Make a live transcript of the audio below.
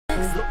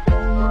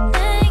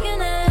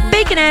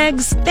Bacon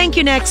eggs. Thank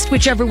you. Next,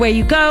 whichever way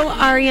you go,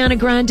 Ariana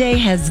Grande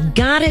has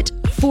got it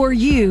for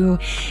you.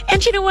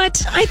 And you know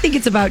what? I think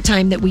it's about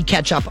time that we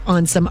catch up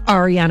on some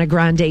Ariana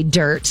Grande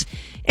dirt.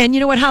 And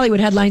you know what? Hollywood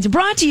Headlines are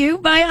brought to you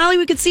by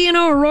Hollywood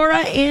Casino, Aurora,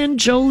 and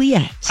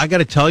Joliet. I got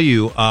to tell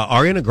you,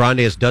 Ariana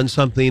Grande has done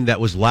something that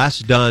was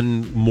last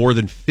done more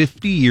than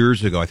 50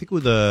 years ago. I think it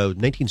was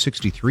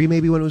 1963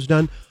 maybe when it was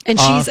done. And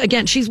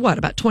she's what,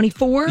 about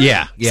 24?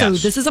 Yeah, yes. So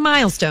this is a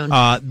milestone.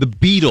 The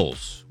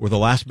Beatles were the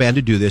last band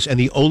to do this and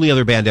the only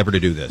other band ever to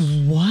do this.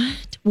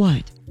 What?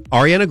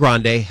 Ariana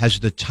Grande has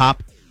the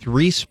top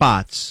 3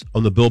 spots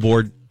on the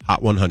Billboard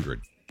Hot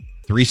 100.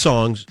 3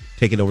 songs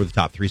taking over the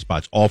top 3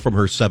 spots, all from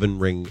her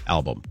 7-ring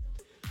album.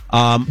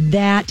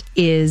 That's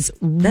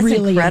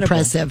really incredible.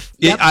 Impressive.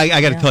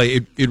 I got to tell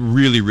you, it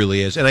really,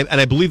 really is. And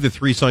I believe the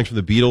 3 songs from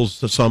the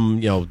Beatles,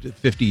 some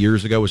 50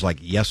 years ago, was like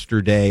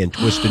Yesterday and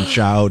Twist and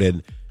Shout,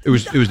 and it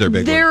was their big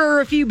one. There are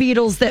a few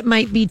Beatles that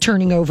might be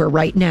turning over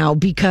right now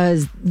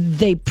because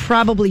they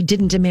probably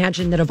didn't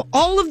imagine that of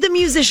all of the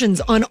musicians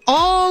on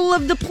all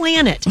of the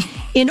planet,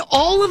 in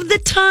all of the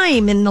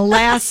time in the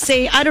last,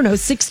 say,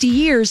 60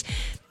 years,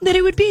 that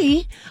it would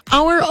be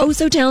our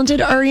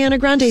oh-so-talented Ariana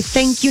Grande.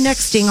 Thank you,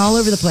 nexting all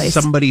over the place.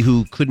 Somebody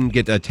who couldn't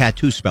get a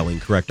tattoo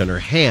spelling correct on her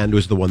hand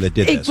was the one that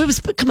did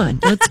this. Come on,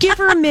 let's give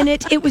her a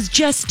minute. It was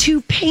just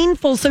too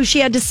painful, so she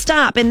had to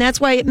stop, and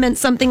that's why it meant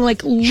something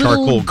like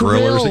charcoal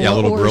grill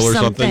or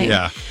something.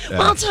 Yeah.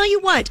 Well, I'll tell you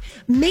what.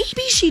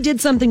 Maybe she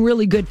did something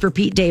really good for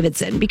Pete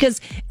Davidson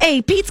because,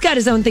 Pete's got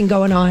his own thing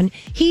going on.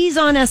 He's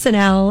on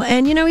SNL,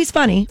 and he's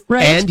funny,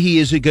 right? And he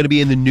is going to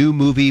be in the new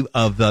movie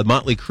of the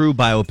Motley Crue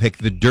biopic,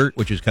 The Dirt,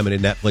 which is coming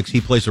to Netflix.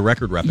 He plays a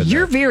record rep in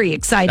You're there. very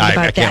excited about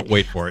that. I can't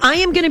wait for it. I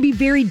am going to be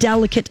very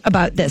delicate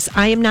about this.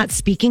 I am not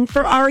speaking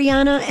for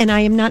Ariana, and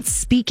I am not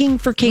speaking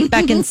for Kate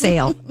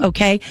Beckinsale,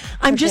 okay?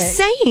 I'm just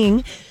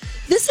saying,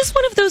 this is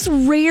one of those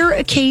rare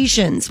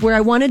occasions where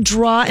I want to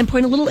draw and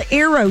point a little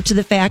arrow to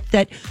the fact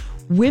that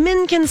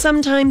women can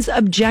sometimes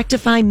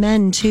objectify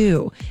men,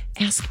 too.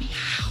 Ask me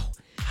how.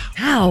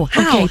 How?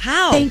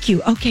 Thank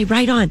you. Okay,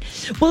 right on.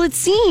 Well, it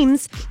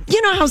seems,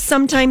 how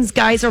sometimes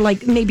guys are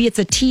like, maybe it's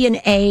a T and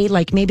A,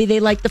 like maybe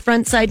they like the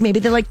front side, maybe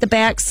they like the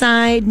back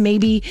side,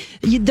 maybe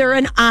they're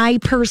an eye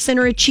person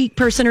or a cheek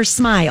person or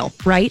smile,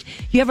 right?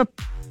 You have a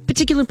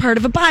particular part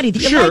of a body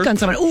that you like on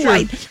someone. Oh,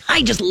 sure.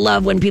 I just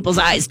love when people's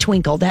eyes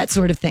twinkle, that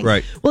sort of thing.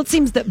 Right. Well, it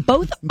seems that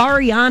both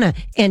Ariana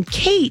and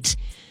Kate,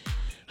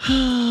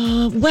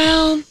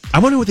 well, I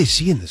wonder what they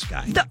see in this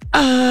guy.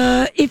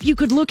 if you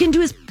could look into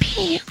his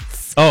pants.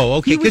 Oh,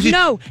 okay. Because they're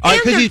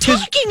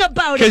talking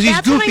about it. Because he's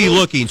That's what goofy I mean.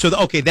 looking. So,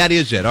 that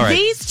is it. All right.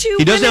 These two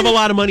He doesn't women- have a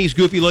lot of money. He's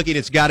goofy looking.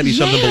 It's got to be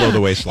something below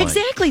the waistline.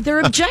 Exactly. They're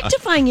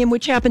objectifying him,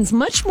 which happens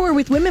much more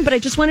with women. But I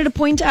just wanted to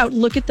point out,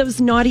 look at those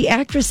naughty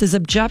actresses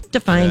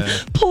objectifying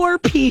poor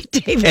Pete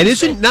Davidson.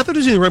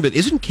 And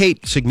isn't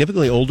Kate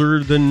significantly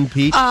older than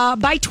Pete?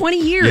 By 20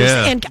 years.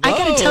 Yeah. And I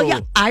got to tell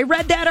you, I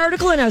read that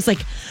article and I was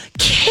like,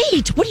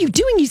 Kate, what are you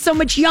doing? You're so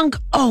much young.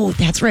 Oh,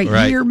 that's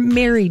right. You're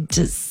married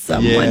to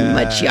someone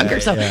much younger.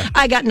 So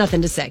I got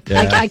nothing to say.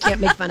 Yeah. I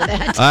can't make fun of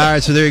that. All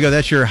right, so there you go.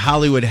 That's your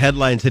Hollywood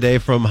headline today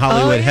from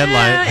Hollywood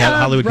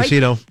Hollywood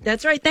Casino.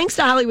 That's right. Thanks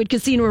to Hollywood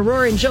Casino,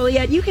 Aurora, and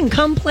Joliet, you can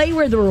come play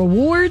where the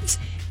rewards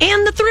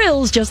and the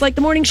thrills, just like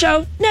the morning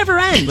show, never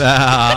end.